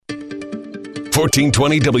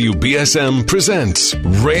1420 WBSM presents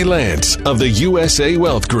Ray Lance of the USA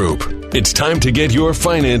Wealth Group. It's time to get your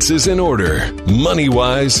finances in order.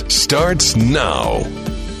 MoneyWise starts now.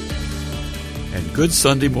 And good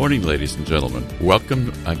Sunday morning, ladies and gentlemen.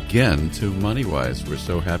 Welcome again to MoneyWise. We're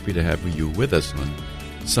so happy to have you with us on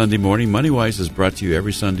Sunday morning. MoneyWise is brought to you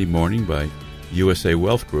every Sunday morning by USA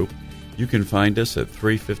Wealth Group. You can find us at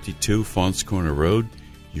 352 Faunce Corner Road.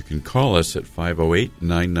 You can call us at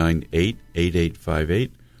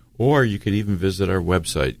 508-998-8858, or you can even visit our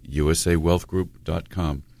website,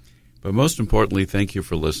 usawealthgroup.com. But most importantly, thank you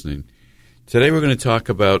for listening. Today we're going to talk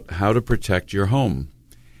about how to protect your home.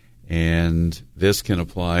 And this can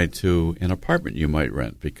apply to an apartment you might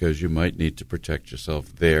rent because you might need to protect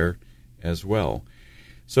yourself there as well.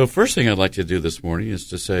 So first thing I'd like to do this morning is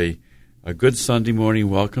to say a good Sunday morning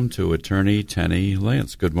welcome to Attorney Tenny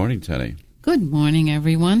Lance. Good morning, Tenny. Good morning,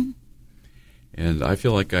 everyone. And I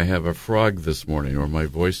feel like I have a frog this morning, or my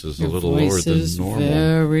voice is Your a little lower than normal.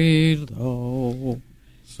 Very low.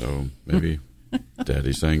 So maybe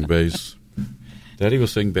Daddy sang bass. Daddy will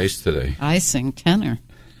sing bass today. I sing tenor.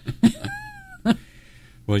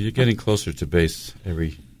 Well, you're getting closer to bass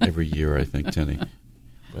every year, I think, Tenny.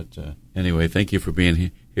 But anyway, thank you for being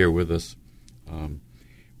here with us.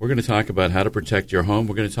 We're going to talk about how to protect your home.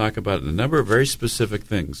 We're going to talk about a number of very specific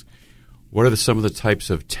things. What are some of the types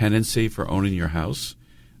of tenancy for owning your house?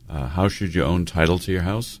 How should you own title to your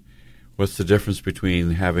house? What's the difference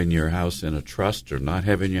between having your house in a trust or not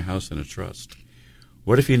having your house in a trust?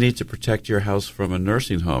 What if you need to protect your house from a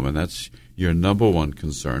nursing home, and that's your number one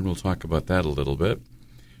concern? We'll talk about that a little bit.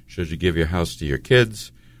 Should you give your house to your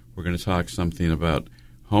kids? We're going to talk something about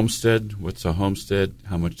homestead. What's a homestead?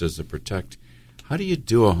 How much does it protect? How do you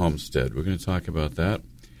do a homestead? We're going to talk about that.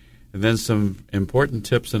 And then some important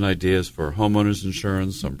tips and ideas for homeowners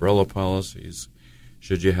insurance, umbrella policies.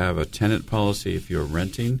 Should you have a tenant policy if you're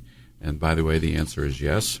renting? And by the way, the answer is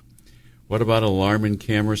yes. What about alarm and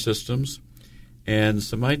camera systems? And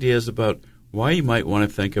some ideas about why you might want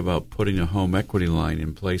to think about putting a home equity line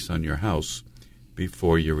in place on your house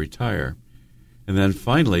before you retire. And then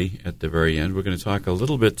finally, at the very end, we're going to talk a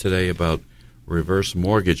little bit today about reverse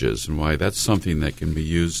mortgages and why that's something that can be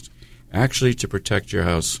used actually to protect your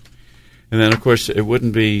house. And then, of course, it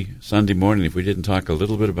wouldn't be Sunday morning if we didn't talk a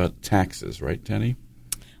little bit about taxes, right, Tenny?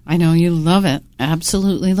 I know you love it.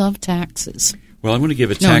 Absolutely love taxes. Well, I'm going to give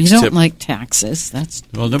a tax tip. No, you don't like taxes.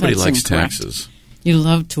 Nobody likes incorrect. Taxes. You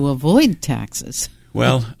love to avoid taxes.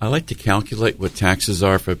 Well, I like to calculate what taxes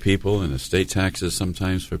are for people and estate taxes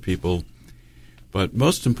sometimes for people. But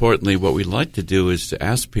most importantly, what we like to do is to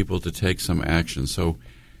ask people to take some action. So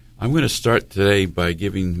I'm going to start today by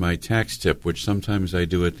giving my tax tip, which sometimes I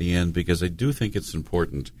do at the end because I do think it's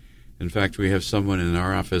important. In fact, we have someone in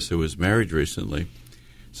our office who was married recently.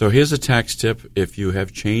 So here's a tax tip. If you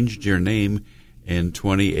have changed your name in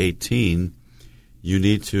 2018, you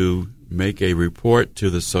need to make a report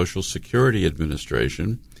to the Social Security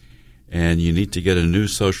Administration, and you need to get a new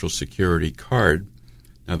Social Security card.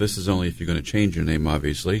 Now, this is only if you're going to change your name,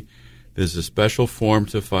 obviously. There's a special form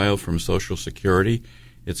to file from Social Security.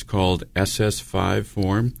 It's called SS5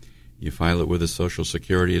 form. You file it with the Social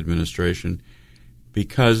Security Administration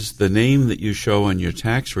because the name that you show on your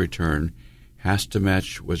tax return has to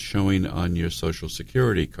match what's showing on your Social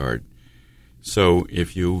Security card. So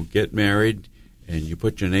if you get married and you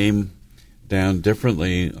put your name down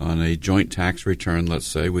differently on a joint tax return, let's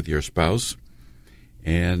say, with your spouse,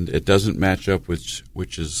 and it doesn't match up with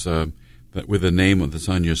the name that's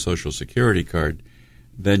on your Social Security card,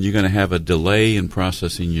 then you're going to have a delay in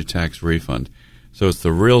processing your tax refund. So it's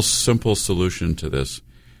the real simple solution to this.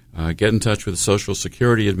 Get in touch with the Social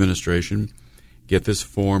Security Administration, get this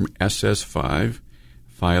form SS5,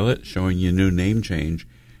 file it showing your new name change,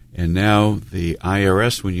 and now the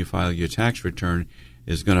IRS, when you file your tax return,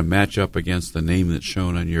 is going to match up against the name that's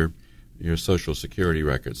shown on your Social Security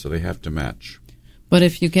record. So they have to match. But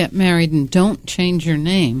if you get married and don't change your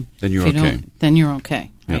name, then you're okay. Then you're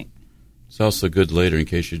okay, right? Yep. It's also good later in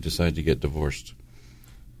case you decide to get divorced.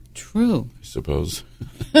 True. I suppose.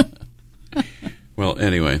 Well,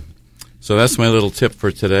 anyway, so that's my little tip for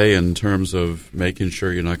today in terms of making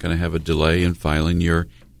sure you're not going to have a delay in filing your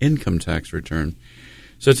income tax return.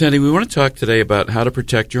 So, Tenny, we want to talk today about how to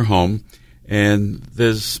protect your home. And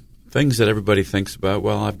there's things that everybody thinks about.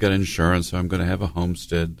 Well, I've got insurance, so I'm going to have a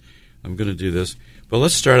homestead. I'm going to do this. But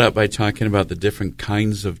let's start out by talking about the different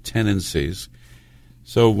kinds of tenancies.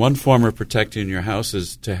 So one form of protecting your house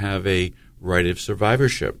is to have a right of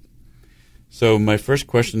survivorship. So my first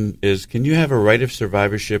question is, can you have a right of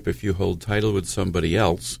survivorship if you hold title with somebody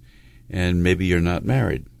else and maybe you're not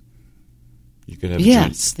married? You could have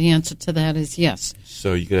Yes, the answer to that is yes.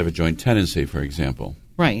 So you could have a joint tenancy, for example.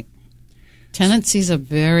 Right. Tenancies are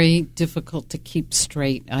very difficult to keep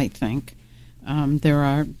straight, I think. There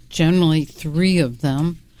are generally 3 of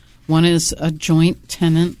them. One is a joint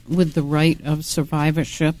tenant with the right of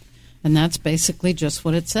survivorship, and that's basically just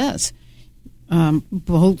what it says.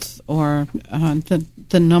 Both or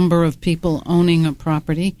the number of people owning a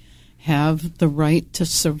property have the right to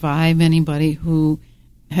survive anybody who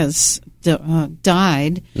has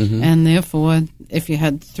died, and therefore, if you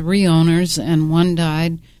had 3 owners and one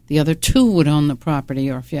died, the other 2 would own the property,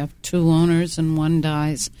 or if you have 2 owners and one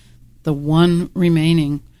dies, the one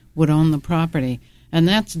remaining would own the property. And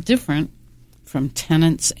that's different from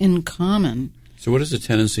tenants in common. So what does a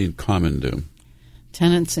tenancy in common do?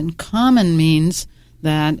 Tenants in common means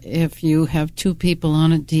that if you have 2 people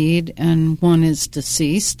on a deed and one is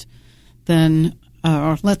deceased, then,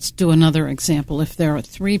 or let's do another example. If there are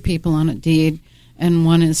 3 people on a deed and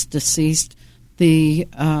one is deceased, the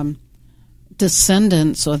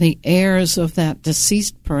descendants or the heirs of that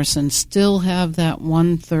deceased person still have that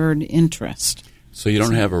 1/3 interest. So you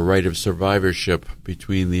don't have a right of survivorship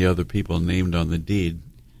between the other people named on the deed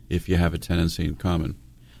if you have a tenancy in common.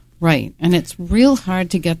 Right, and it's real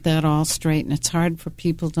hard to get that all straight, and it's hard for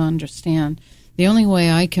people to understand. The only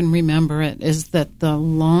way I can remember it is that the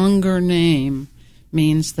longer name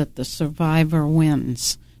means that the survivor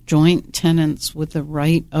wins. Joint tenants with the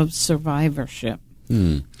right of survivorship.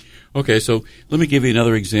 Okay, so let me give you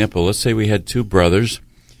another example. Let's say we had 2 brothers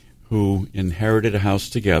who inherited a house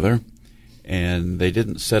together, and they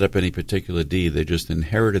didn't set up any particular deed. They just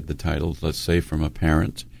inherited the title, let's say, from a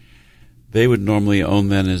parent. They would normally own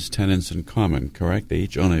then as tenants in common, correct? They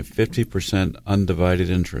each own a 50% undivided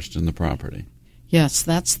interest in the property. Yes,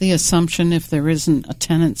 that's the assumption if there isn't a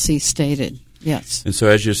tenancy stated. Yes. And so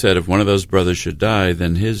as you said, if one of those brothers should die,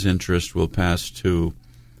 then his interest will pass to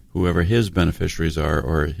whoever his beneficiaries are,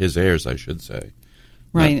 or his heirs, I should say.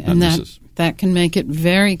 Right, and that can make it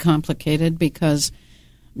very complicated because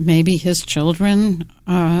maybe his children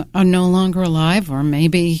are no longer alive, or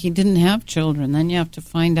maybe he didn't have children. Then you have to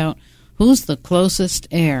find out who's the closest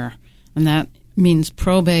heir, and that means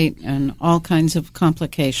probate and all kinds of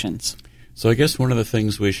complications. So I guess one of the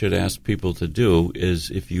things we should ask people to do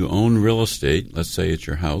is if you own real estate, let's say it's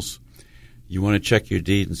your house, you want to check your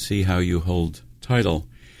deed and see how you hold title.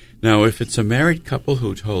 Now, if it's a married couple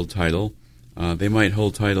who hold title, they might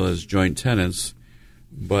hold title as joint tenants,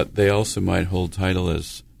 but they also might hold title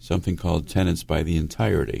as something called tenants by the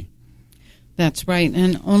entirety. That's right,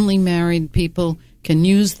 and only married people can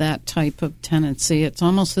use that type of tenancy. It's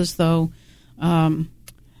almost as though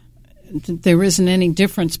there isn't any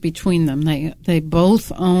difference between them. They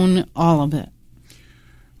both own all of it.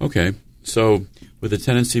 Okay, so with a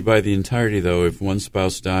tenancy by the entirety, though, if one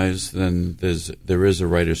spouse dies, then there is a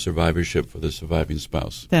right of survivorship for the surviving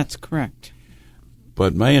spouse. That's correct.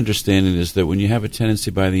 But my understanding is that when you have a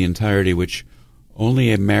tenancy by the entirety, which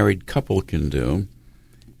only a married couple can do,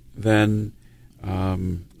 then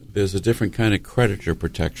there's a different kind of creditor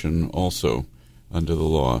protection also under the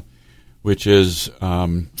law, which is,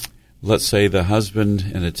 let's say the husband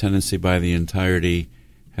in a tenancy by the entirety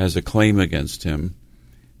has a claim against him.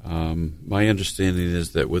 My understanding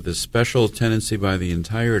is that with a special tenancy by the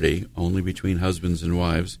entirety, only between husbands and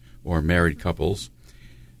wives or married couples,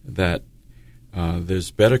 that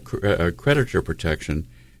there's better creditor protection.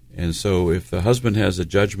 And so if the husband has a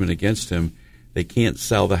judgment against him, they can't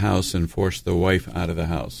sell the house and force the wife out of the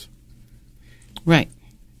house. Right.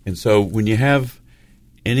 And so when you have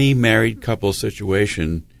any married couple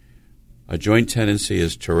situation, a joint tenancy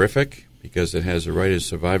is terrific because it has a right of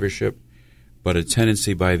survivorship, but a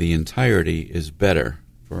tenancy by the entirety is better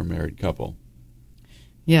for a married couple.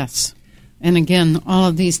 Yes. And again, all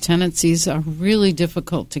of these tenancies are really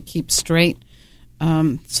difficult to keep straight.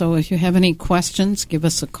 So if you have any questions, give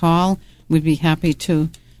us a call. We'd be happy to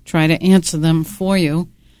try to answer them for you.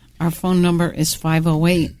 Our phone number is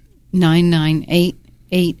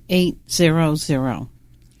 508-998-8800.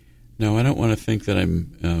 Now, I don't want to think that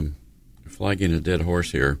I'm flogging a dead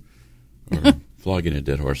horse here, or flogging a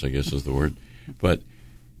dead horse, I guess is the word. But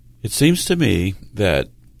it seems to me that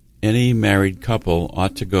any married couple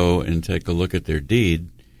ought to go and take a look at their deed,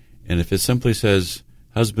 and if it simply says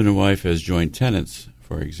husband and wife as joint tenants,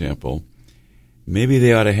 for example, maybe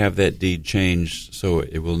they ought to have that deed changed so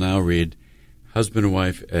it will now read husband and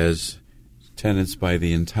wife as tenants by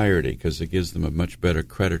the entirety, because it gives them a much better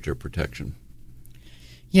creditor protection.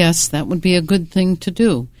 Yes, that would be a good thing to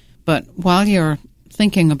do. But while you're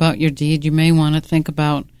thinking about your deed, you may want to think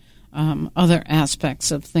about other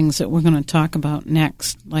aspects of things that we're going to talk about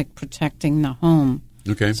next, like protecting the home.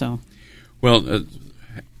 Okay. So, Well,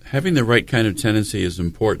 having the right kind of tenancy is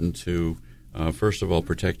important to, first of all,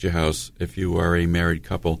 protect your house if you are a married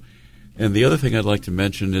couple. And the other thing I'd like to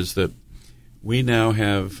mention is that we now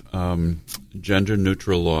have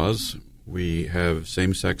gender-neutral laws. We have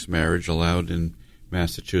same-sex marriage allowed in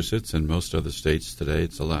Massachusetts and most other states today.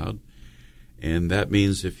 It's allowed. And that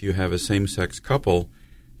means if you have a same-sex couple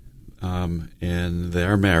and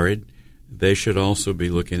they're married, they should also be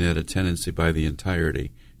looking at a tenancy by the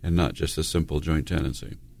entirety and not just a simple joint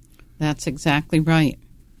tenancy. That's exactly right.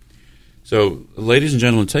 So, ladies and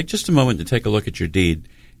gentlemen, take just a moment to take a look at your deed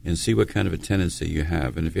and see what kind of a tenancy you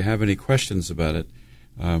have. And if you have any questions about it,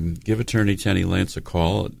 give Attorney Tenny Lance a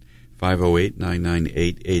call at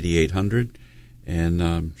 508-998-8800,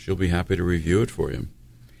 and she'll be happy to review it for you.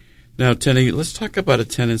 Now, Tenny, let's talk about a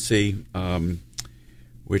tenancy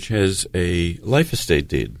which has a life estate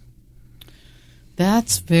deed.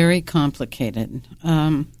 That's very complicated.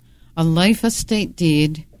 A life estate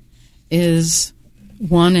deed is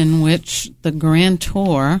one in which the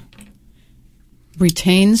grantor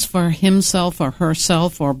retains for himself or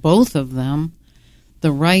herself or both of them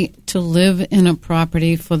the right to live in a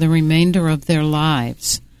property for the remainder of their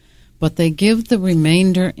lives, but they give the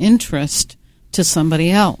remainder interest to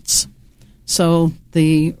somebody else. So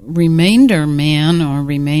the remainder man or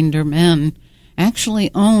remainder men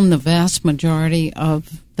actually own the vast majority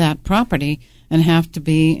of that property and have to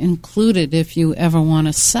be included if you ever want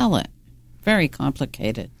to sell it. Very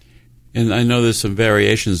complicated. And I know there's some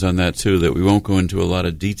variations on that, too, that we won't go into a lot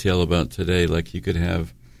of detail about today. Like you could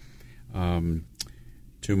have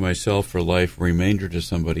to myself for life, remainder to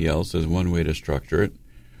somebody else as one way to structure it.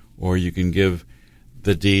 Or you can give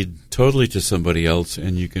the deed totally to somebody else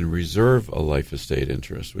and you can reserve a life estate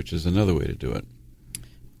interest, which is another way to do it.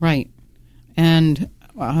 Right. And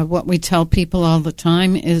what we tell people all the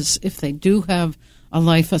time is if they do have a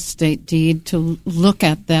life estate deed, to look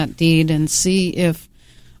at that deed and see if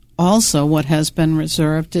also what has been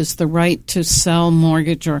reserved is the right to sell,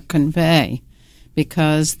 mortgage, or convey,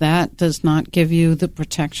 because that does not give you the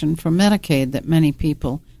protection from Medicaid that many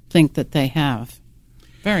people think that they have.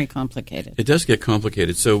 Very complicated. It does get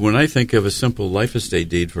complicated. So when I think of a simple life estate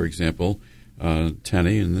deed, for example,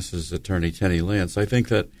 Tenny, and this is Attorney Tenny Lance, I think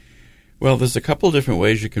that, well, there's a couple different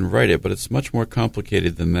ways you can write it, but it's much more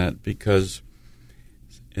complicated than that because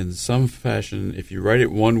in some fashion, if you write it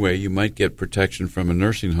one way, you might get protection from a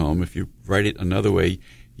nursing home. If you write it another way,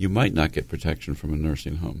 you might not get protection from a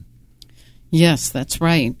nursing home. Yes, that's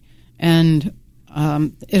right. And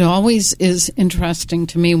it always is interesting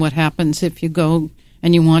to me what happens if you go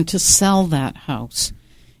and you want to sell that house.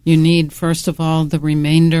 You need, first of all, the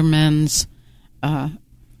remainder men's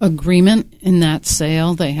agreement in that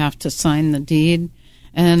sale. They have to sign the deed.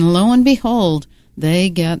 And lo and behold, they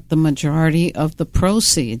get the majority of the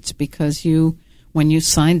proceeds because when you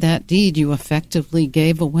signed that deed, you effectively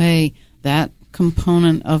gave away that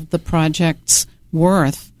component of the project's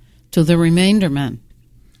worth to the remainder men.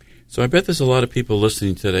 So I bet there's a lot of people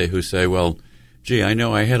listening today who say, well, gee, I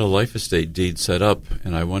know I had a life estate deed set up,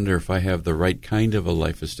 and I wonder if I have the right kind of a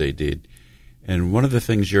life estate deed. And one of the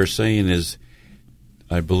things you're saying is,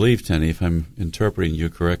 I believe, Tenny, if I'm interpreting you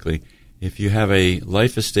correctly, if you have a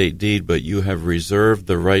life estate deed but you have reserved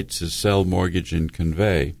the right to sell, mortgage, and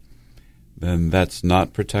convey, then that's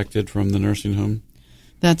not protected from the nursing home?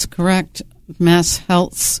 That's correct. Mass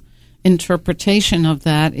Health's interpretation of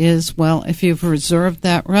that is, well, if you've reserved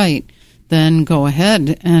that right, then go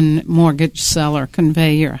ahead and mortgage, sell, or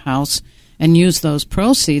convey your house and use those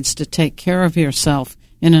proceeds to take care of yourself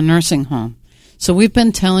in a nursing home. So we've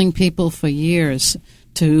been telling people for years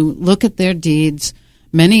to look at their deeds.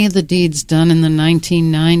 Many of the deeds done in the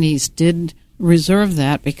 1990s did reserve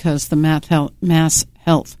that because the Mass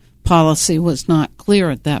Health policy was not clear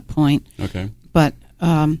at that point. Okay. But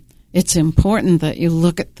it's important that you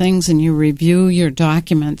look at things and you review your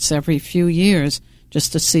documents every few years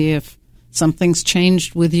just to see if something's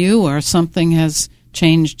changed with you or something has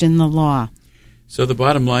changed in the law. So the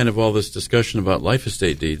bottom line of all this discussion about life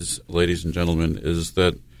estate deeds, ladies and gentlemen, is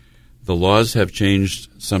that the laws have changed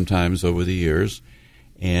sometimes over the years.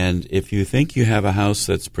 And if you think you have a house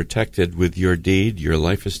that's protected with your deed, your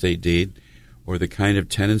life estate deed, or the kind of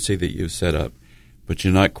tenancy that you've set up, but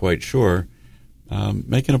you're not quite sure,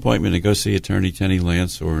 make an appointment and go see Attorney Tenny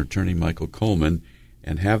Lance or Attorney Michael Coleman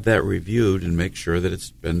and have that reviewed and make sure that it's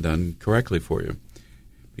been done correctly for you,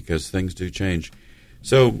 because things do change.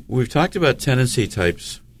 So we've talked about tenancy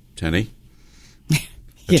types, Tenny.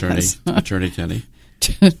 Yes. Attorney Tenny.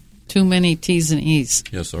 Too many T's and E's.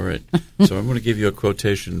 Yes, all right. So I'm going to give you a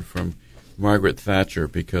quotation from Margaret Thatcher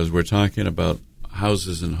because we're talking about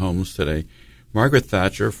houses and homes today. Margaret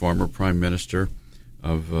Thatcher, former Prime Minister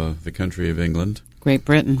of the country of England. Great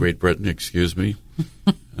Britain. Great Britain, excuse me.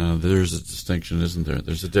 There's a distinction, isn't there?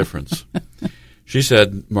 There's a difference. She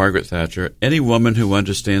said, Margaret Thatcher, any woman who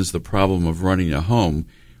understands the problem of running a home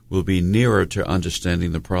will be nearer to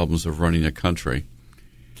understanding the problems of running a country.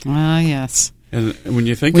 Ah, yes. And when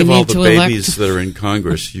you think of all the babies that are in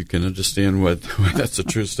Congress, you can understand why that's a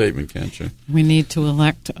true statement, can't you? We need to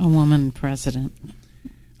elect a woman president.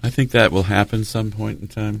 I think that will happen some point in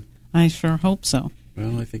time. I sure hope so.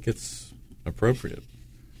 Well, I think it's appropriate.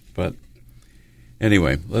 But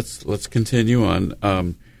anyway, let's continue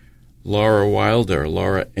on.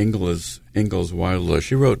 Laura Ingalls Wilder,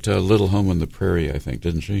 she wrote Little Home on the Prairie, I think,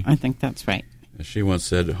 didn't she? I think that's right. She once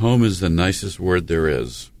said, home is the nicest word there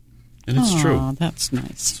is. And it's true. Oh, that's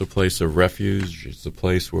nice. It's a place of refuge. It's a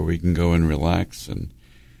place where we can go and relax and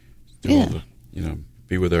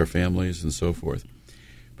be with our families and so forth.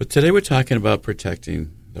 But today we're talking about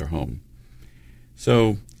protecting their home.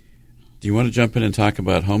 So do you want to jump in and talk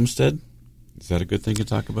about homestead? Is that a good thing to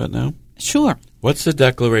talk about now? Sure. What's the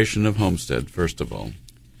Declaration of Homestead, first of all?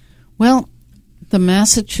 Well, the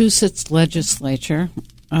Massachusetts legislature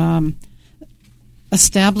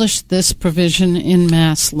established this provision in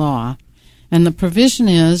Mass law, and the provision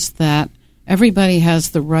is that everybody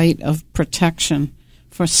has the right of protection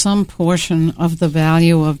for some portion of the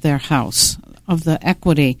value of their house, of the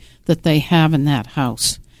equity that they have in that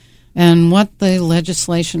house. And what the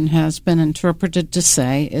legislation has been interpreted to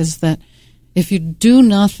say is that if you do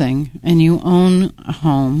nothing and you own a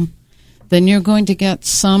home, then you're going to get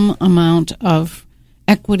some amount of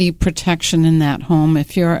equity protection in that home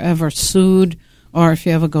if you're ever sued or if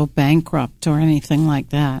you ever go bankrupt or anything like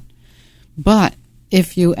that. But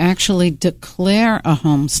if you actually declare a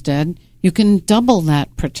homestead, you can double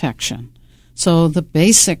that protection. So the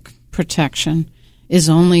basic protection is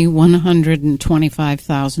only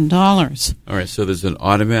 $125,000. All right, so there's an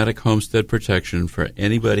automatic homestead protection for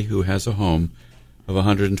anybody who has a home of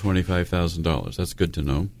 $125,000. That's good to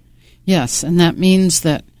know. Yes, and that means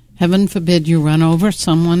that, heaven forbid, you run over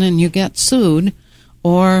someone and you get sued,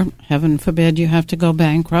 or, heaven forbid, you have to go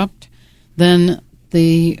bankrupt, then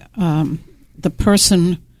the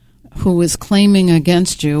person who is claiming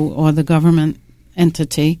against you, or the government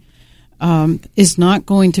entity, is not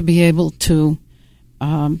going to be able to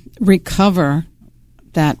recover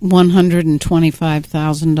that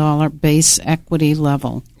 $125,000 base equity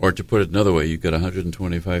level. Or to put it another way, you've got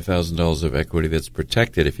 $125,000 of equity that's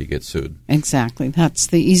protected if you get sued. Exactly. That's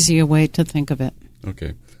the easier way to think of it.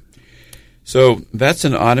 Okay. So that's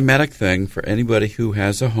an automatic thing for anybody who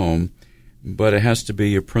has a home, but it has to be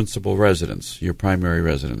your principal residence, your primary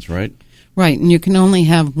residence, right? Right, and you can only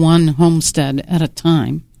have one homestead at a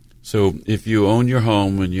time. So if you own your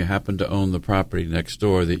home and you happen to own the property next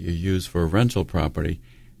door that you use for a rental property,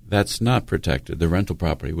 that's not protected. The rental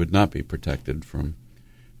property would not be protected from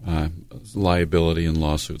liability and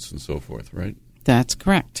lawsuits and so forth, right? That's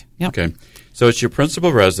correct. Yep. Okay. So it's your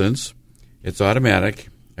principal residence. It's automatic.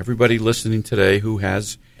 Everybody listening today who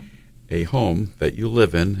has a home that you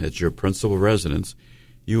live in, it's your principal residence,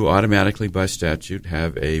 you automatically by statute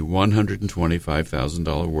have a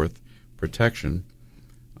 $125,000 worth protection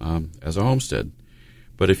as a homestead.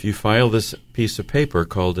 But if you file this piece of paper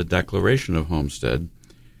called a Declaration of Homestead,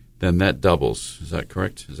 then that doubles. Is that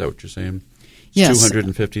correct? Is that what you're saying? It's yes.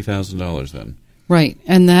 $250,000 then. Right,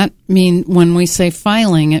 and that means when we say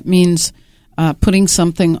filing, it means putting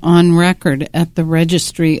something on record at the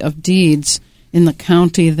Registry of Deeds in the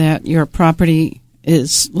county that your property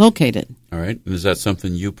is located. All right, and is that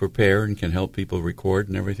something you prepare and can help people record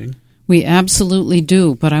and everything? We absolutely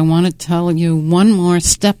do, but I want to tell you one more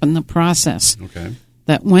step in the process. Okay.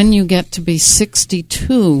 That when you get to be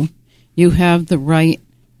 62, you have the right,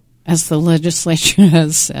 as the legislature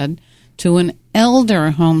has said, to an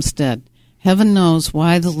elder homestead. Heaven knows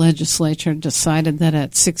why the legislature decided that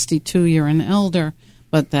at 62 you're an elder,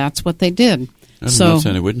 but that's what they did. I'm not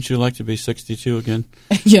saying it. Wouldn't you like to be 62 again?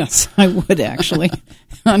 Yes, I would actually.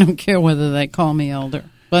 I don't care whether they call me elder.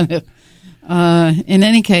 But in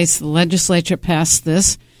any case, the legislature passed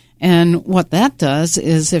this, and what that does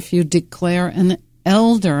is if you declare an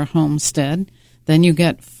elder homestead, then you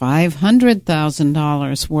get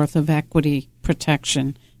 $500,000 worth of equity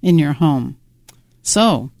protection in your home.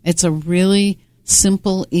 So it's a really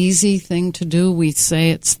simple, easy thing to do. We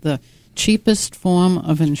say it's the cheapest form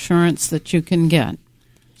of insurance that you can get.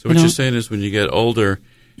 So what you're saying is when you get older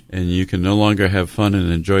and you can no longer have fun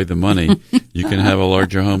and enjoy the money, you can have a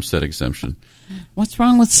larger homestead exemption. What's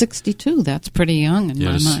wrong with 62? That's pretty young in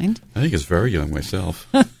my mind. I think it's very young myself.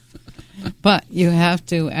 But you have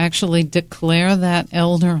to actually declare that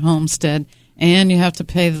elder homestead and you have to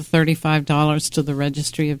pay the $35 to the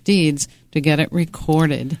Registry of Deeds to get it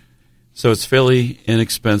recorded. So it's fairly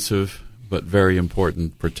inexpensive, but very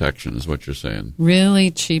important protection is what you're saying.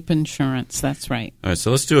 Really cheap insurance, that's right. All right,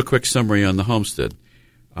 so let's do a quick summary on the homestead.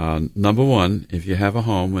 Number one, if you have a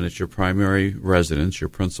home and it's your primary residence, your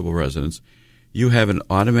principal residence, you have an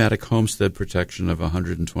automatic homestead protection of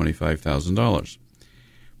 $125,000.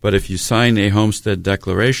 But if you sign a homestead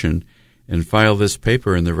declaration and file this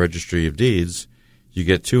paper in the Registry of Deeds, you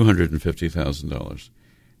get $250,000.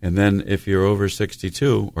 And then if you're over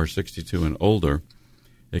 62 or 62 and older,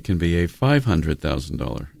 it can be a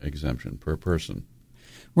 $500,000 exemption per person.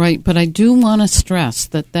 Right, but I do want to stress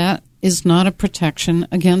that that is not a protection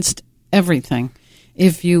against everything.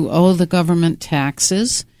 If you owe the government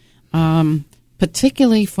taxes,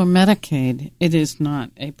 particularly for Medicaid, it is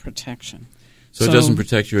not a protection. So it doesn't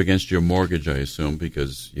protect you against your mortgage, I assume,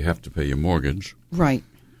 because you have to pay your mortgage. Right.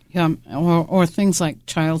 Or things like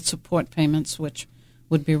child support payments, which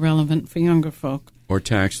would be relevant for younger folk. Or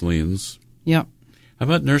tax liens. Yep. How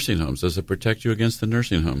about nursing homes? Does it protect you against the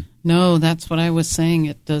nursing home? No, that's what I was saying.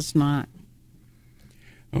 It does not.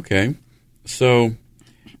 Okay. So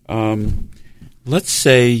let's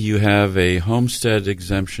say you have a homestead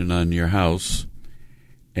exemption on your house,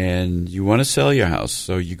 and you want to sell your house.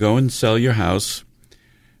 So you go and sell your house,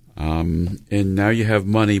 and now you have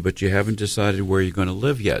money, but you haven't decided where you're going to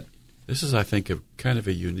live yet. This is, I think, kind of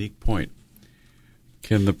a unique point.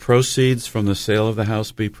 Can the proceeds from the sale of the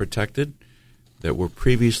house be protected that were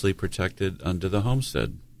previously protected under the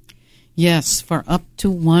homestead? Yes, for up to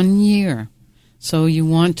 1 year. So you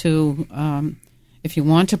want to, if you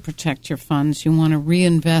want to protect your funds, you want to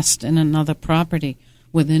reinvest in another property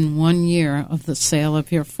within 1 year of the sale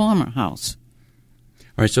of your former house.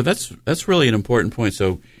 All right, so that's really an important point.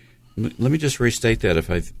 So let me just restate that if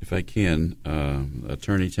I can.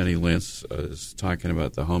 Attorney Tenny Lance is talking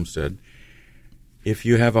about the homestead. If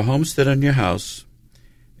you have a homestead on your house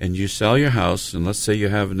and you sell your house, and let's say you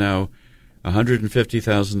have now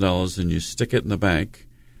 $150,000 and you stick it in the bank,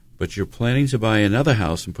 but you're planning to buy another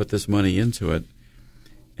house and put this money into it,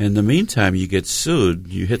 in the meantime you get sued,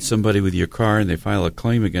 you hit somebody with your car and they file a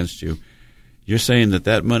claim against you, you're saying that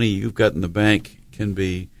that money you've got in the bank can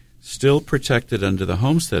be still protected under the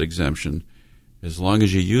homestead exemption as long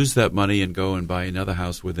as you use that money and go and buy another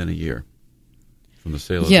house within a year from the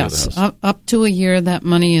sale of the other house. Yes, up to a year that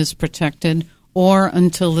money is protected, or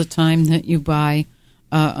until the time that you buy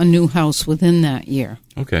a new house within that year.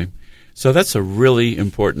 Okay. So that's a really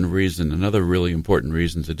important reason, another really important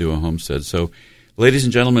reason to do a homestead. So, ladies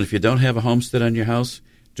and gentlemen, if you don't have a homestead on your house,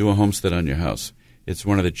 do a homestead on your house. It's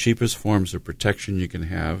one of the cheapest forms of protection you can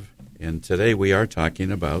have, and today we are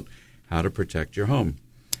talking about how to protect your home.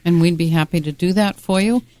 And we'd be happy to do that for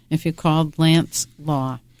you if you called Lance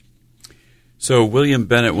Law. So William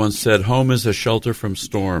Bennett once said, "Home is a shelter from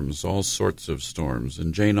storms, all sorts of storms."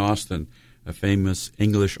 And Jane Austen, a famous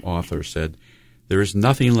English author, said, "There is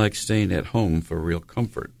nothing like staying at home for real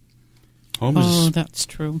comfort." That's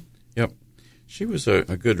true. Yep. She was a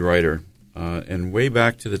good writer. And way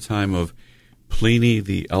back to the time of Pliny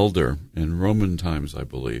the Elder in Roman times, I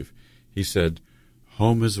believe, he said,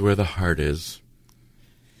 "Home is where the heart is."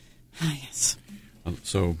 Yes.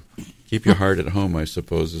 So keep your heart at home, I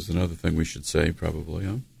suppose, is another thing we should say, probably,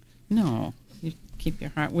 huh? No, you keep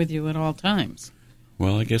your heart with you at all times.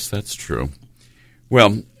 Well, I guess that's true.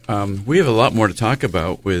 Well, we have a lot more to talk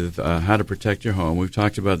about with how to protect your home. We've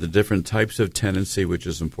talked about the different types of tenancy, which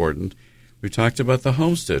is important. We've talked about the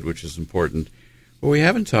homestead, which is important. What we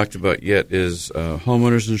haven't talked about yet is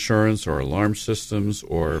homeowners insurance or alarm systems,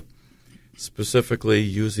 or specifically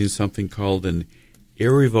using something called an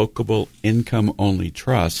irrevocable income-only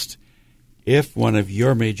trust if one of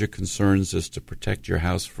your major concerns is to protect your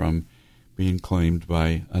house from being claimed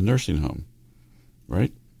by a nursing home,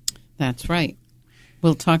 right? That's right.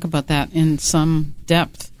 We'll talk about that in some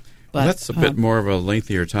depth. But that's a bit more of a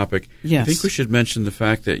lengthier topic. Yes. I think we should mention the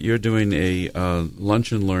fact that you're doing a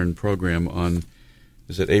Lunch and Learn program on,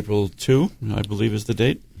 is it April 2, I believe is the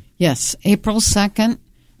date? Yes, April 2nd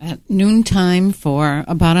at noontime for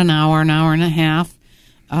about an hour and a half.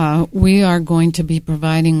 We are going to be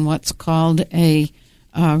providing what's called a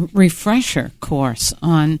refresher course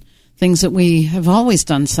on things that we have always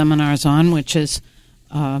done seminars on, which is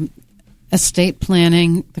estate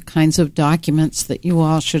planning, the kinds of documents that you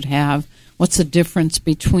all should have, what's the difference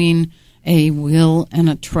between a will and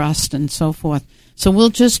a trust, and so forth. So we'll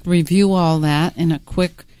just review all that in a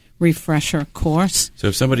quick refresher course. So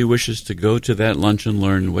if somebody wishes to go to that Lunch and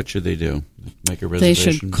Learn, what should they do? Make a reservation?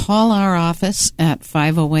 They should call our office at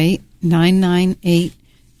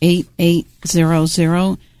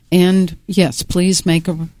 508-998-8800, And, yes, please make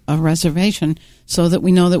a reservation so that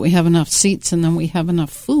we know that we have enough seats and then we have enough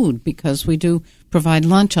food, because we do provide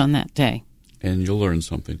lunch on that day. And you'll learn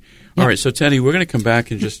something. Yep. All right, so Tenny, we're going to come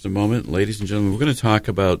back in just a moment. Ladies and gentlemen, we're going to talk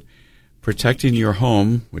about protecting your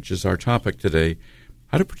home, which is our topic today.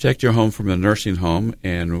 How to protect your home from a nursing home,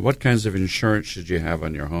 and what kinds of insurance should you have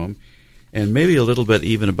on your home, and maybe a little bit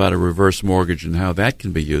even about a reverse mortgage and how that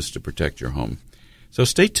can be used to protect your home. So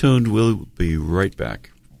stay tuned. We'll be right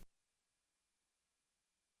back.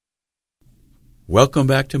 Welcome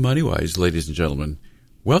back to MoneyWise, ladies and gentlemen.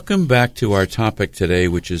 Welcome back to our topic today,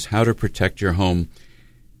 which is how to protect your home.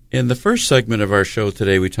 In the first segment of our show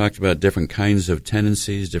today, we talked about different kinds of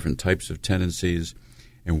tenancies, different types of tenancies,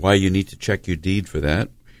 and why you need to check your deed for that.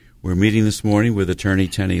 We're meeting this morning with attorney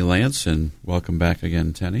Tenny Lance, and welcome back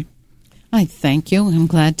again, Tenny. I thank you. I'm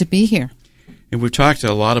glad to be here. And we've talked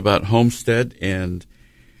a lot about homestead, and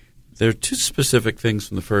there are two specific things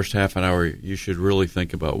from the first half an hour you should really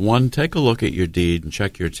think about. One, take a look at your deed and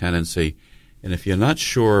check your tenancy. And if you're not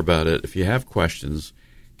sure about it, if you have questions,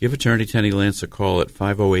 give attorney Tenny Lance a call at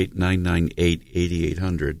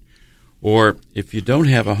 508-998-8800. Or if you don't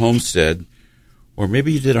have a homestead, or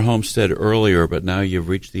maybe you did a homestead earlier, but now you've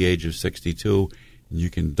reached the age of 62, and you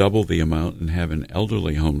can double the amount and have an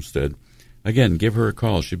elderly homestead, again, give her a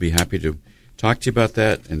call. She'd be happy to talk to you about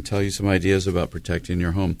that and tell you some ideas about protecting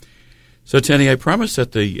your home. So, Tenny, I promised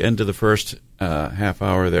at the end of the first half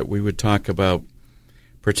hour that we would talk about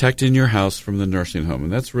protecting your house from the nursing home,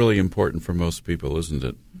 and that's really important for most people, isn't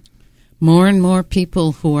it? More and more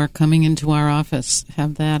people who are coming into our office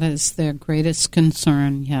have that as their greatest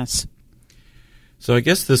concern, yes. So I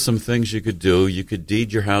guess there's some things you could do. You could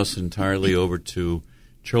deed your house entirely over to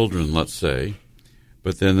children, let's say,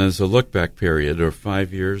 but then there's a look-back period, or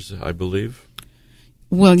 5 years, I believe.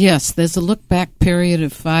 Well, yes, there's a look-back period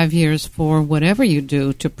of 5 years for whatever you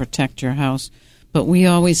do to protect your house, but we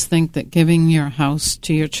always think that giving your house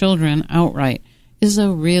to your children outright is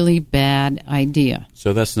a really bad idea.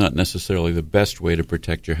 So that's not necessarily the best way to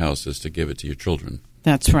protect your house, is to give it to your children.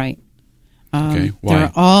 That's right. Okay, why? There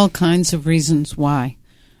are all kinds of reasons why.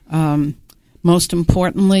 Most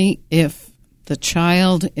importantly, if the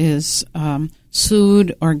child is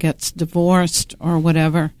sued or gets divorced or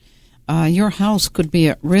whatever, your house could be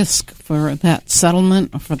at risk for that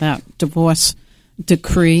settlement or for that divorce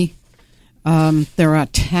decree. There are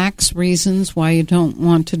tax reasons why you don't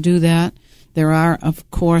want to do that. There are,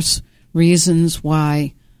 of course, reasons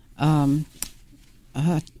why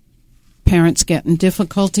parents get in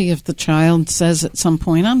difficulty if the child says at some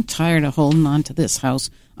point, I'm tired of holding on to this house,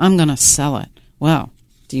 I'm going to sell it. Well,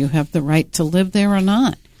 do you have the right to live there or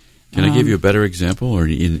not? Can I give you a better example, or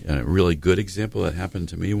a really good example that happened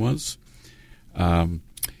to me once?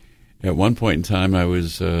 At one point in time, I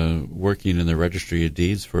was working in the Registry of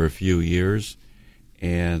Deeds for a few years,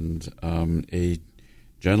 and a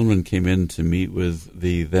gentleman came in to meet with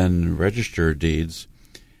the then Register of Deeds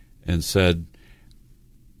and said,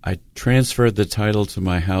 I transferred the title to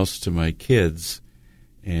my house to my kids,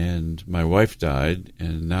 and my wife died,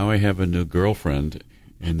 and now I have a new girlfriend,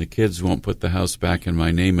 and the kids won't put the house back in my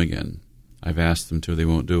name again. I've asked them to, they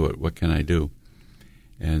won't do it. What can I do?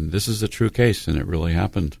 And this is a true case, and it really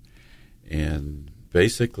happened. And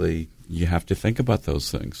basically, you have to think about those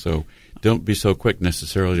things. So don't be so quick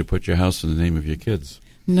necessarily to put your house in the name of your kids.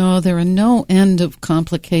 No, there are no end of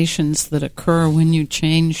complications that occur when you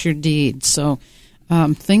change your deed. So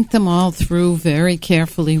think them all through very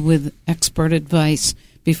carefully with expert advice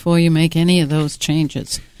before you make any of those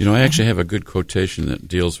changes. You know, I actually have a good quotation that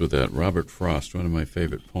deals with that. Robert Frost, one of my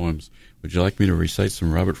favorite poems. Would you like me to recite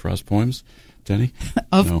some Robert Frost poems, Tenny?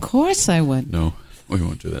 Of course I would. No, we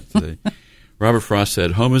won't do that today. Robert Frost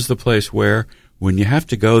said, home is the place where, when you have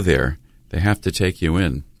to go there, they have to take you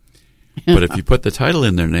in. But if you put the title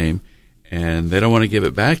in their name and they don't want to give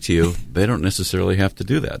it back to you, they don't necessarily have to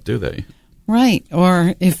do that, do they? Right.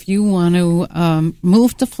 Or if you want to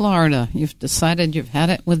move to Florida, you've decided you've had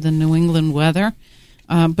it with the New England weather,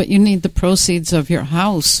 but you need the proceeds of your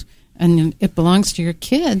house and it belongs to your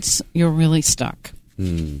kids, you're really stuck.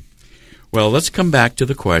 Well, let's come back to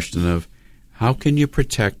the question of how can you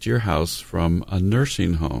protect your house from a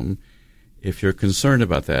nursing home if you're concerned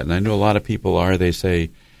about that? And I know a lot of people are. They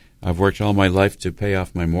say, I've worked all my life to pay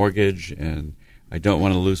off my mortgage, and I don't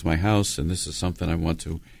want to lose my house, and this is something I want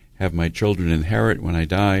to have my children inherit when I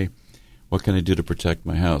die. What can I do to protect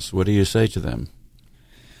my house? What do you say to them?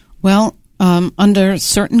 Well, under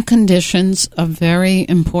certain conditions, a very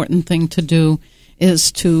important thing to do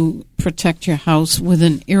is to protect your house with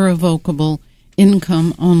an irrevocable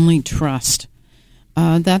income-only trust.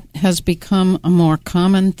 That has become a more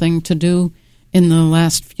common thing to do in the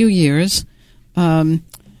last few years.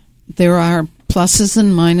 There are pluses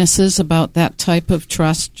and minuses about that type of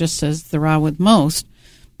trust, just as there are with most.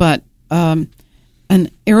 But an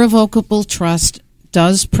irrevocable trust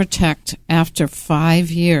does protect after 5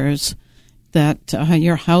 years that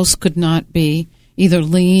your house could not be either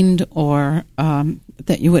liened or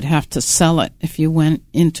that you would have to sell it if you went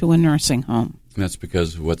into a nursing home. And that's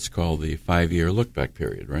because of what's called the 5-year look-back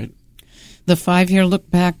period, right? The 5-year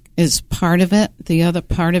look-back is part of it. The other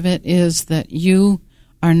part of it is that you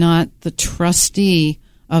are not the trustee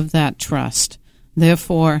of that trust.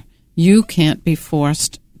 Therefore, you can't be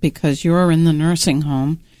forced, because you're in the nursing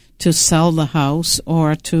home, to sell the house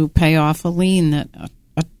or to pay off a lien that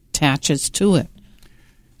attaches to it.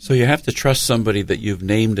 So you have to trust somebody that you've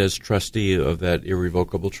named as trustee of that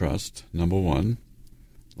irrevocable trust, number one.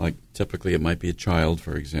 Like typically it might be a child,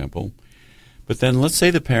 for example. But then let's say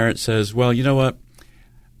the parent says, well, you know what?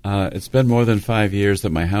 It's been more than 5 years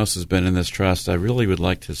that my house has been in this trust. I really would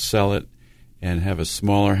like to sell it and have a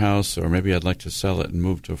smaller house, or maybe I'd like to sell it and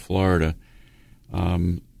move to Florida.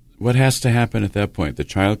 What has to happen at that point? The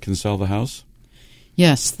child can sell the house?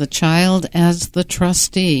 Yes, the child as the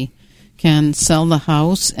trustee can sell the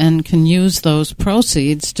house and can use those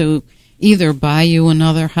proceeds to either buy you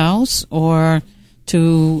another house or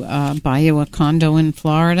to buy you a condo in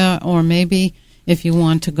Florida, or maybe if you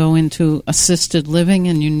want to go into assisted living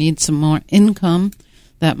and you need some more income,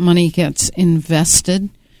 that money gets invested,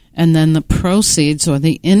 and then the proceeds, or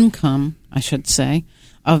the income, I should say,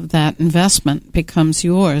 of that investment becomes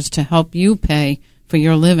yours to help you pay for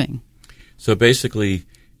your living. So basically,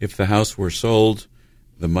 if the house were sold,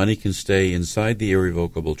 the money can stay inside the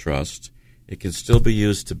irrevocable trust. It can still be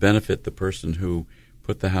used to benefit the person who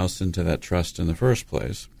put the house into that trust in the first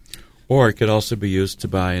place. Or it could also be used to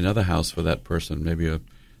buy another house for that person, maybe a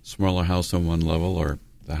smaller house on one level or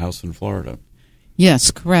the house in Florida.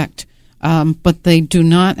 Yes, correct. But they do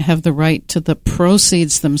not have the right to the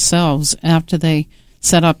proceeds themselves after they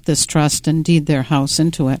set up this trust and deed their house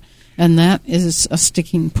into it. And that is a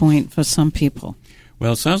sticking point for some people.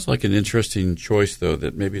 Well, it sounds like an interesting choice, though,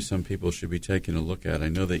 that maybe some people should be taking a look at. I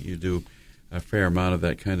know that you do a fair amount of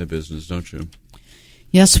that kind of business, don't you?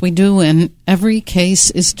 Yes, we do, and every case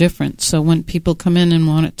is different. So when people come in and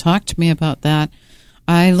want to talk to me about that,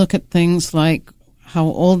 I look at things like how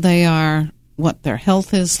old they are, what their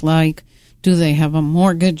health is like, do they have a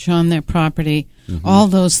mortgage on their property. Mm-hmm. All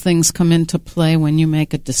those things come into play when you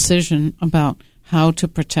make a decision about how to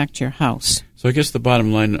protect your house. So I guess the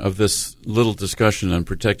bottom line of this little discussion on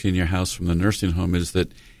protecting your house from the nursing home is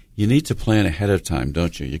that you need to plan ahead of time,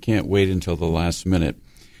 don't you? You can't wait until the last minute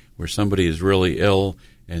where somebody is really ill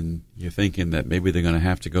and you're thinking that maybe they're going to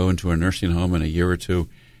have to go into a nursing home in a year or two.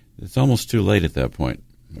 It's almost too late at that point,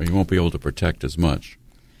 or you won't be able to protect as much.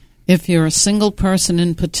 If you're a single person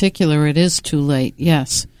in particular, it is too late,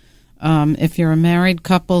 yes. If you're a married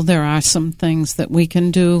couple, there are some things that we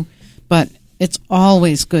can do, but it's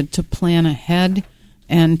always good to plan ahead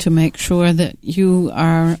and to make sure that you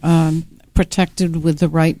are protected with the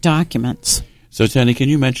right documents. So, Tenny, can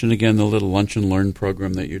you mention again the little Lunch and Learn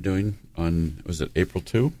program that you're doing on, was it April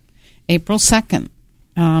 2? April 2nd.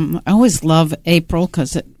 I always love April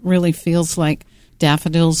because it really feels like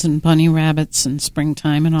daffodils and bunny rabbits and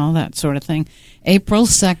springtime and all that sort of thing. April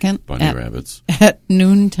 2nd rabbits at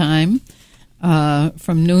noontime,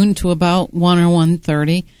 from noon to about 1 or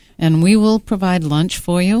 1:30, and we will provide lunch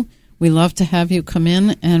for you. We love to have you come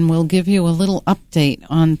in, and we'll give you a little update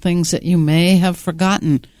on things that you may have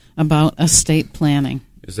forgotten about estate planning.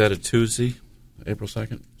 Is that a Tuesday, April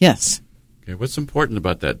 2nd? Yes. Okay, what's important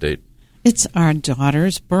about that date? It's our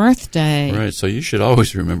daughter's birthday. Right, so you should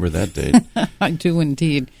always remember that date. I do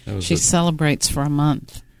indeed. She celebrates for a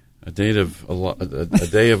month. A day of a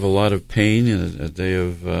lot of pain and a day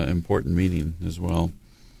of important meaning as well.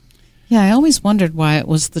 Yeah, I always wondered why it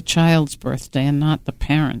was the child's birthday and not the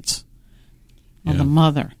parents' or the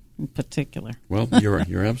mother in particular. Well,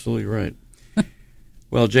 you're absolutely right.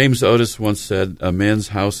 Well, James Otis once said, "A man's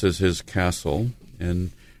house is his castle,"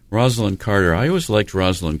 and Rosalind Carter. I always liked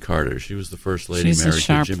Rosalind Carter. She was the first lady married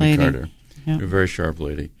to Jimmy Carter. Yeah. A very sharp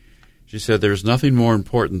lady. She said, "There's nothing more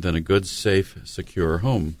important than a good, safe, secure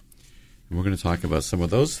home." And we're going to talk about some of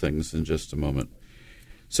those things in just a moment.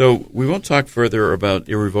 So we won't talk further about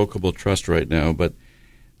irrevocable trust right now, but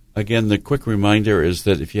again, the quick reminder is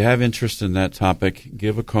that if you have interest in that topic,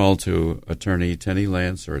 give a call to Attorney Tenny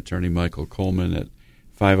Lance or Attorney Michael Coleman at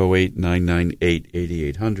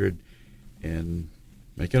 508-998-8800 and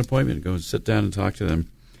make an appointment. Go and sit down and talk to them.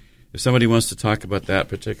 If somebody wants to talk about that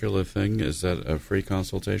particular thing, is that a free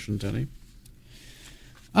consultation, Tenny?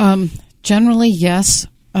 Generally, yes.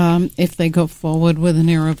 if they go forward with an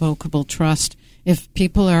irrevocable trust. If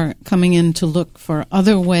people are coming in to look for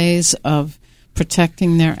other ways of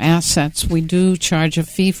protecting their assets, we do charge a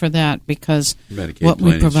fee for that because Medicaid what we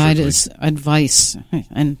planning, provide certainly. is advice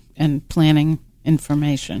and planning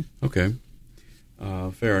information. Okay.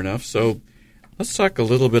 Fair enough. So let's talk a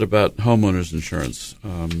little bit about homeowners insurance.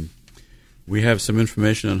 We have some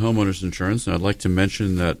information on homeowners insurance, and I'd like to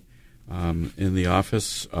mention that in the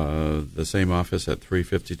office, the same office at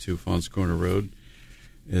 352 Fons Corner Road,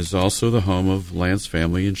 is also the home of Lance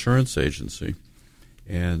Family Insurance Agency.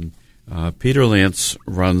 And Peter Lance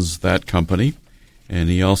runs that company, and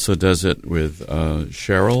he also does it with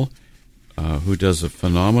Cheryl, who does a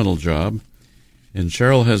phenomenal job. And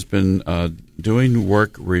Cheryl has been doing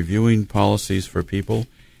work reviewing policies for people,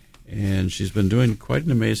 and she's been doing quite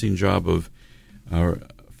an amazing job of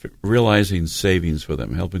realizing savings for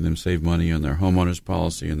them, helping them save money on their homeowners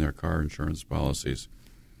policy and their car insurance policies.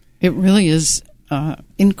 It really is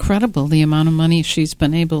incredible the amount of money she's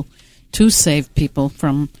been able to save people,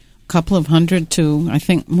 from a couple of $100 to, I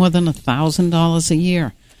think, more than $1,000 a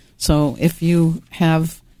year. So if you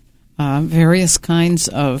have various kinds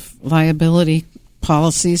of liability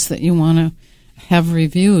policies that you want to have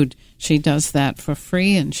reviewed, she does that for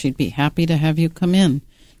free, and she'd be happy to have you come in.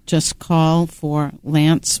 Just call for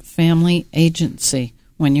Lance Family Agency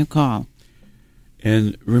when you call.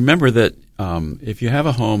 And remember that if you have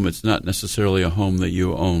a home, it's not necessarily a home that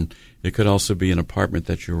you own. It could also be an apartment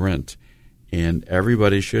that you rent. And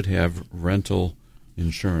everybody should have rental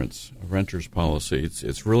insurance, a renter's policy.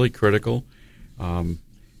 It's really critical.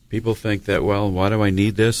 People think that, well, why do I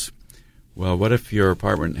need this? Well, what if your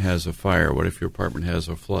apartment has a fire? What if your apartment has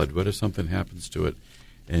a flood? What if something happens to it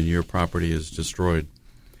and your property is destroyed?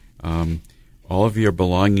 All of your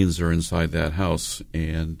belongings are inside that house,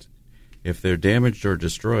 and if they're damaged or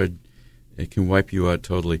destroyed, it can wipe you out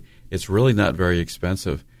totally. It's really not very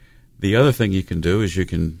expensive. The other thing you can do is you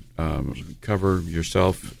can cover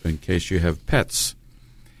yourself in case you have pets,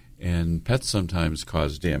 and pets sometimes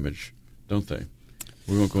cause damage, don't they?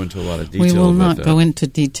 We won't go into a lot of detail about that. We will not go into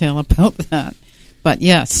detail about that. But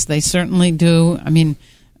yes, they certainly do. I mean,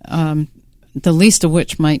 the least of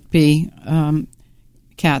which might be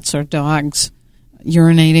cats or dogs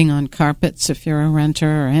urinating on carpets if you're a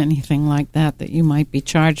renter, or anything like that you might be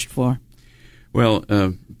charged for. Well,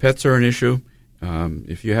 pets are an issue.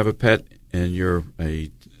 If you have a pet and you're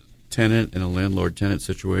a tenant in a landlord-tenant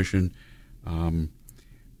situation,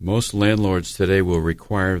 most landlords today will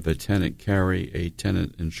require the tenant carry a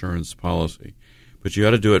tenant insurance policy. But you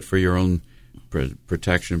ought to do it for your own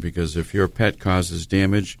protection, because if your pet causes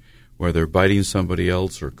damage, whether biting somebody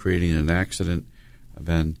else or creating an accident,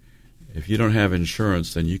 then if you don't have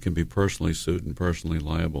insurance, then you can be personally sued and personally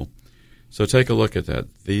liable. So take a look at that.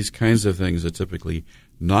 These kinds of things are typically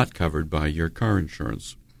not covered by your car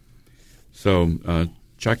insurance. So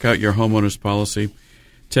check out your homeowner's policy.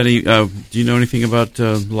 Teddy, do you know anything about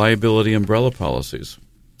liability umbrella policies?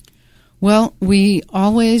 Well, we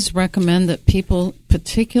always recommend that people,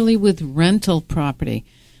 particularly with rental property,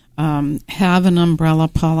 have an umbrella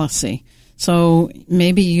policy. So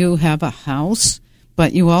maybe you have a house,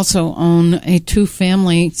 but you also own a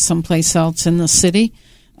two-family someplace else in the city.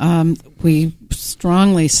 We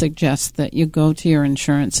strongly suggest that you go to your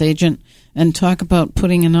insurance agent and talk about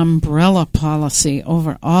putting an umbrella policy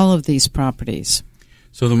over all of these properties.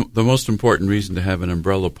 So the most important reason to have an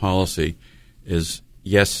umbrella policy is,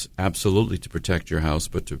 yes, absolutely to protect your house,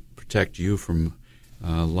 but to protect you from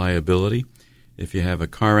liability. If you have a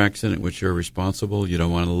car accident in which you're responsible, you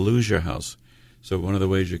don't want to lose your house. So one of the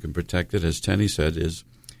ways you can protect it, as Tenny said, is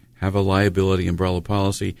have a liability umbrella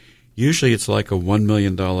policy. Usually it's like a $1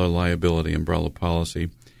 million liability umbrella policy,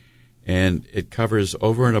 and it covers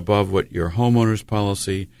over and above what your homeowner's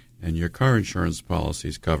policy and your car insurance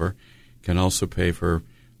policies cover. Can also pay for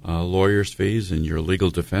lawyer's fees and your legal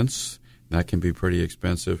defense. That can be pretty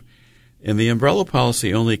expensive. And the umbrella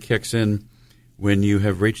policy only kicks in when you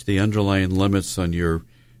have reached the underlying limits on your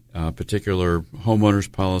particular homeowner's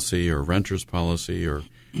policy or renter's policy or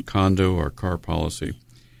condo or car policy.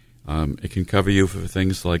 It can cover you for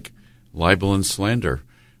things like libel and slander.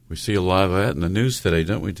 We see a lot of that in the news today,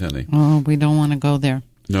 don't we, Tenny? Oh, we don't want to go there.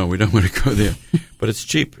 No, we don't want to go there. But it's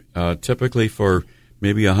cheap. Typically for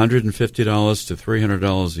maybe $150 to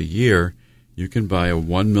 $300 a year, you can buy a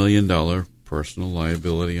 $1 million personal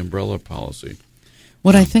liability umbrella policy.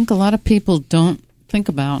 What I think a lot of people don't think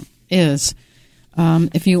about is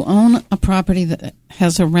if you own a property that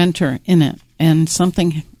has a renter in it and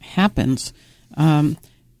something happens,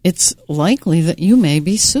 it's likely that you may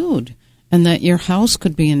be sued and that your house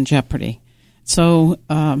could be in jeopardy. So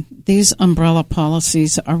these umbrella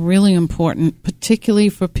policies are really important, particularly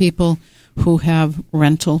for people who have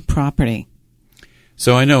rental property.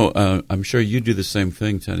 So I know, I'm sure you do the same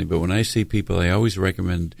thing, Tenny, but when I see people, I always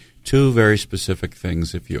recommend two very specific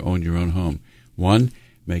things if you own your own home. One,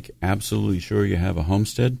 make absolutely sure you have a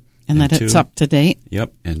homestead. And that it's up to date.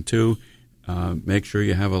 Yep. And two, make sure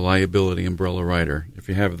you have a liability umbrella rider. If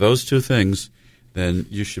you have those two things, then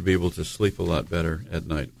you should be able to sleep a lot better at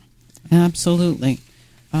night. Absolutely.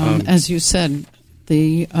 As you said,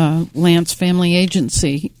 the Lance Family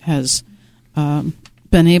Agency has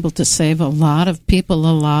been able to save a lot of people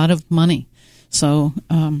a lot of money. So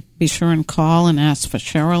be sure and call and ask for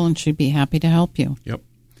Cheryl, and she'd be happy to help you. Yep.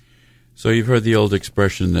 So you've heard the old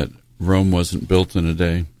expression that Rome wasn't built in a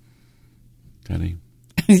day, Penny?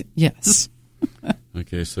 Yes.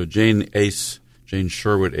 Okay, so Jane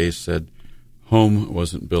Sherwood Ace said, home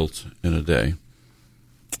wasn't built in a day.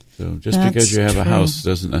 So just That's because you have a true. house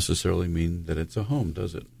doesn't necessarily mean that it's a home,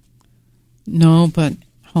 does it? No, but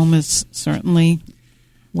home is certainly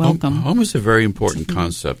welcome. Home is a very important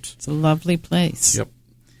concept. It's a lovely place. Yep.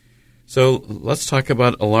 So let's talk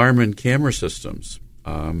about alarm and camera systems.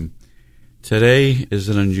 Today is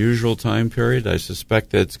an unusual time period. I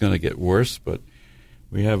suspect that it's going to get worse, but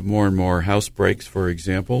we have more and more house breaks, for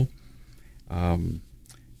example.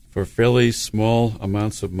 For fairly small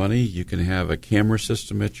amounts of money, you can have a camera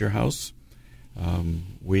system at your house.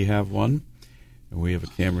 We have one, and we have a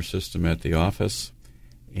camera system at the office,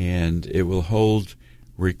 and it will hold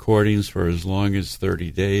recordings for as long as 30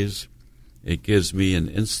 days. It gives me an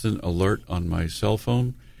instant alert on my cell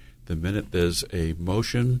phone the minute there's a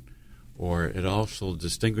motion, or it also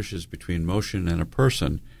distinguishes between motion and a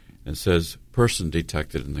person. It says person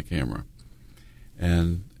detected in the camera.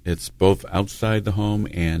 And it's both outside the home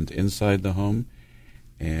and inside the home.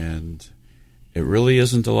 And it really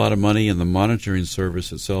isn't a lot of money, and the monitoring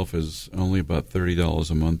service itself is only about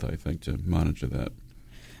 $30 a month, I think, to monitor that.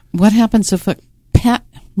 What happens if a pet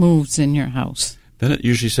moves in your house? Then it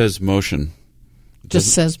usually says motion.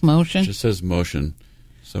 Just says motion? It just says motion.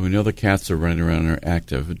 So we know the cats are running around and are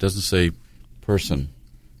active. It doesn't say person.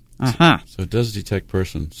 Uh-huh. So it does detect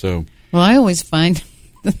person. So Well, I always find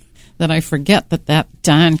that I forget that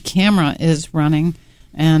darn camera is running.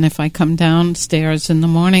 And if I come downstairs in the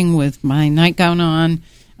morning with my nightgown on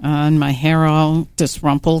and my hair all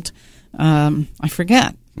disrumpled, I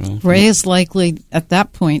forget. Well, Ray is likely at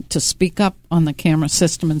that point to speak up on the camera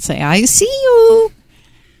system and say, I see you.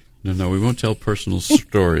 No, we won't tell personal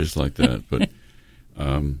stories like that.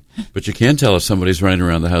 But you can tell if somebody's running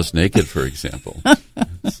around the house naked, for example.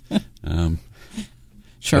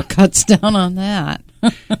 Sure cuts down on that.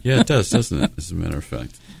 Yeah, it does, doesn't it, as a matter of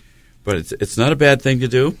fact. But it's not a bad thing to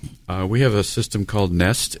do. We have a system called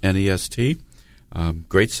Nest, N-E-S-T.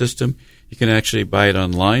 Great system. You can actually buy it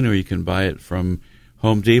online, or you can buy it from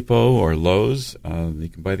Home Depot or Lowe's. You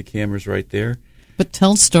can buy the cameras right there. But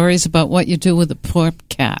tell stories about what you do with the poor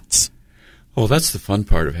cats. Oh, that's the fun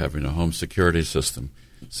part of having a home security system.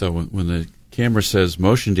 So when the camera says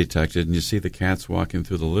motion detected and you see the cats walking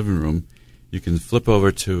through the living room, you can flip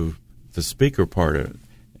over to the speaker part of it,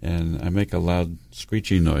 and I make a loud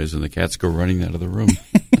screeching noise, and the cats go running out of the room.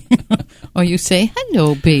 Or you say,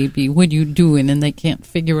 hello, baby, what you doing? And they can't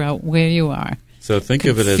figure out where you are. So think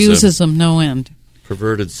of it as Confuses them no end.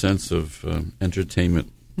 perverted sense of entertainment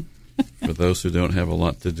for those who don't have a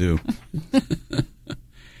lot to do.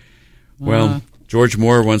 Well, George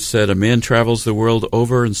Moore once said, a man travels the world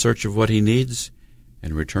over in search of what he needs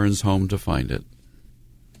and returns home to find it.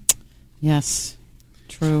 Yes,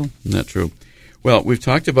 true. Isn't that true? Well, we've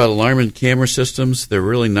talked about alarm and camera systems. They're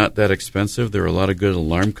really not that expensive. There are a lot of good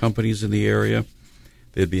alarm companies in the area.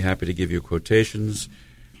 They'd be happy to give you quotations.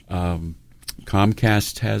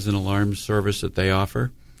 Comcast has an alarm service that they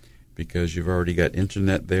offer because you've already got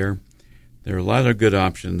internet there. There are a lot of good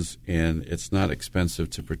options, and it's not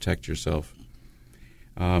expensive to protect yourself.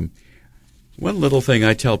 One little thing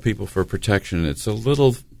I tell people for protection, it's a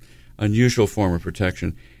little unusual form of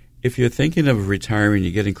protection. If you're thinking of retiring,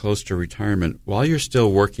 you're getting close to retirement, while you're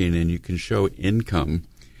still working and you can show income,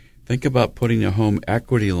 think about putting a home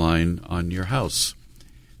equity line on your house.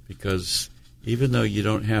 Because even though you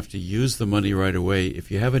don't have to use the money right away,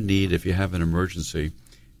 if you have a need, if you have an emergency,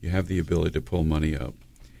 you have the ability to pull money out.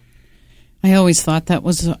 I always thought that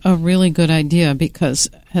was a really good idea because,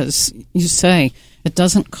 as you say, it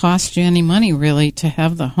doesn't cost you any money, really, to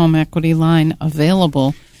have the home equity line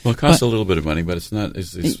available. Well, it costs a little bit of money, but it's not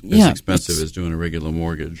as expensive as doing a regular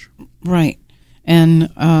mortgage. Right.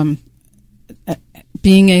 And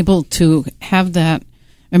being able to have that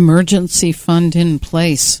emergency fund in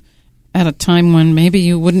place at a time when maybe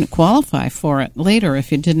you wouldn't qualify for it later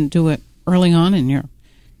if you didn't do it early on in your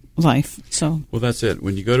life. So, well, that's it.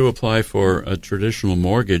 When you go to apply for a traditional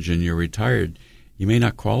mortgage and you're retired, you may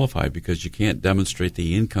not qualify because you can't demonstrate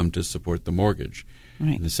the income to support the mortgage.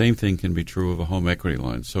 right. And the same thing can be true of a home equity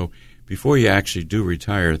line. So before you actually do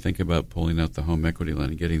retire, think about pulling out the home equity line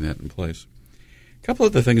and getting that in place. A couple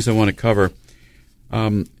of the things I want to cover.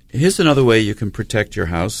 Here's another way you can protect your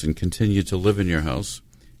house and continue to live in your house.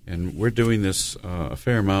 And we're doing this a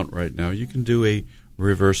fair amount right now. You can do a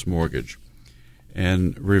reverse mortgage.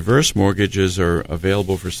 And reverse mortgages are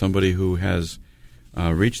available for somebody who has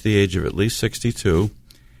reached the age of at least 62,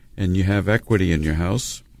 and you have equity in your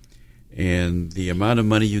house. And the amount of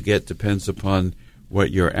money you get depends upon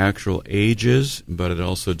what your actual age is, but it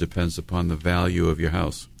also depends upon the value of your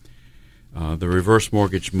house. The reverse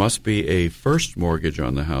mortgage must be a first mortgage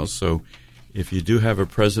on the house. So if you do have a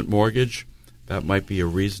present mortgage, that might be a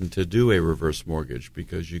reason to do a reverse mortgage,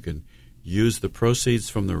 because you can use the proceeds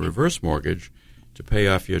from the reverse mortgage to pay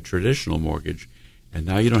off your traditional mortgage, and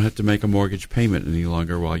now you don't have to make a mortgage payment any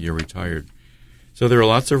longer while you're retired. So there are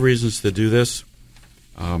lots of reasons to do this.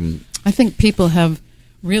 I think people have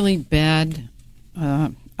really bad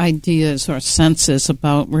ideas or senses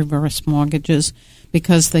about reverse mortgages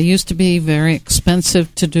because they used to be very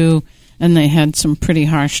expensive to do, and they had some pretty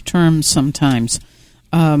harsh terms sometimes.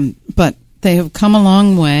 But they have come a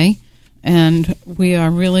long way, and we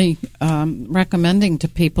are really recommending to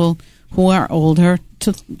people who are older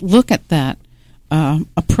to look at that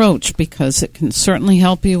approach, because it can certainly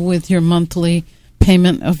help you with your monthly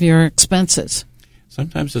payment of your expenses.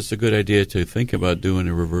 Sometimes it's a good idea to think about doing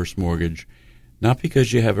a reverse mortgage, not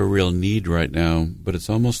because you have a real need right now, but it's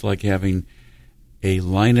almost like having a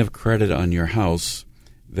line of credit on your house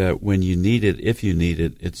that when you need it, if you need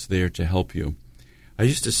it, it's there to help you. I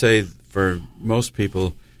used to say for most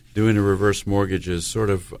people, doing a reverse mortgage is sort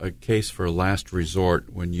of a case for last resort.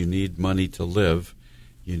 When you need money to live,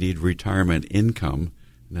 you need retirement income,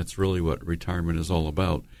 and that's really what retirement is all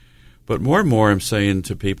about. But more and more I'm saying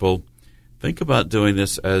to people, think about doing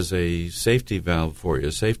this as a safety valve for you,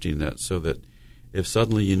 a safety net, so that if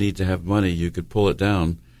suddenly you need to have money, you could pull it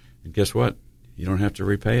down, and guess what? You don't have to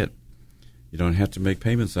repay it. You don't have to make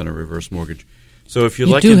payments on a reverse mortgage. So if you'd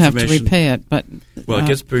like you do information, have to repay it, but well, it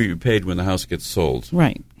gets repaid when the house gets sold.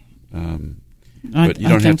 Right. But you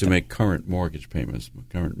don't have to make current mortgage payments,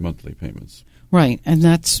 current monthly payments. Right, and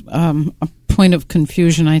that's a point of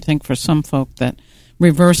confusion, I think, for some folk, that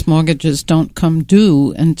reverse mortgages don't come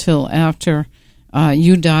due until after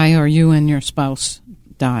you die or you and your spouse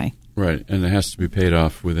die. Right, and it has to be paid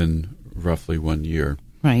off within roughly 1 year.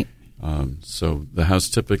 Right. So the house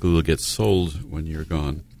typically will get sold when you're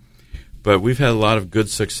gone. But we've had a lot of good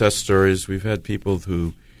success stories. We've had people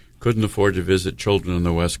who couldn't afford to visit children on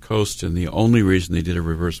the West Coast, and the only reason they did a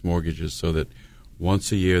reverse mortgage is so that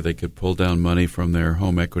once a year they could pull down money from their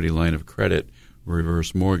home equity line of credit,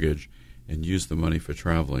 reverse mortgage, and use the money for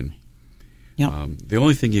traveling. Yep. The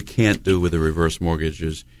only thing you can't do with a reverse mortgage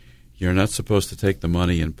is you're not supposed to take the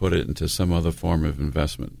money and put it into some other form of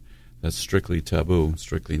investment. That's strictly taboo,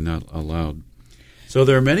 strictly not allowed. So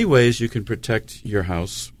there are many ways you can protect your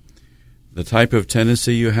house. The type of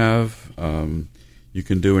tenancy you have, you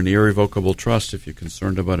can do an irrevocable trust if you're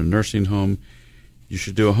concerned about a nursing home. You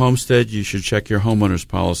should do a homestead. You should check your homeowner's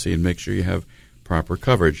policy and make sure you have proper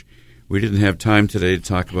coverage. We didn't have time today to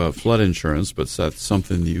talk about flood insurance, but that's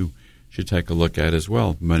something you should take a look at as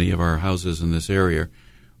well. Many of our houses in this area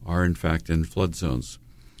are, in fact, in flood zones.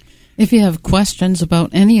 If you have questions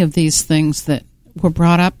about any of these things that were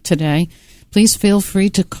brought up today, please feel free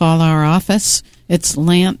to call our office. It's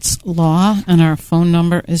Lance Law, and our phone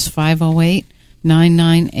number is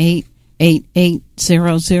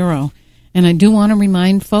 508-998-8800. And I do want to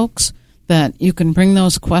remind folks that you can bring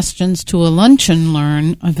those questions to a Lunch and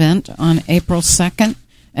Learn event on April 2nd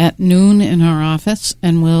at noon in our office,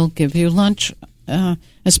 and we'll give you lunch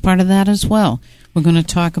as part of that as well. We're going to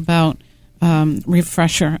talk about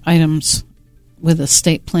refresher items with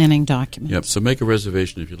estate planning documents. Yep, so make a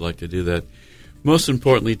reservation if you'd like to do that. Most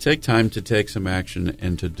importantly, take time to take some action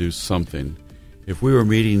and to do something. If we were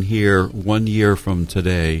meeting here 1 year from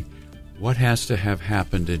today, what has to have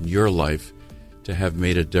happened in your life to have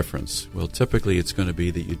made a difference? Well, typically it's going to be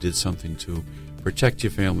that you did something to protect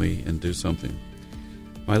your family and do something.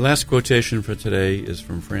 My last quotation for today is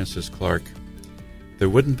from Francis Clark. There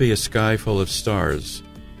wouldn't be a sky full of stars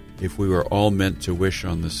if we were all meant to wish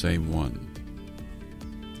on the same one.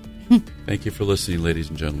 Thank you for listening, ladies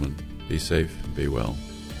and gentlemen. Be safe and be well.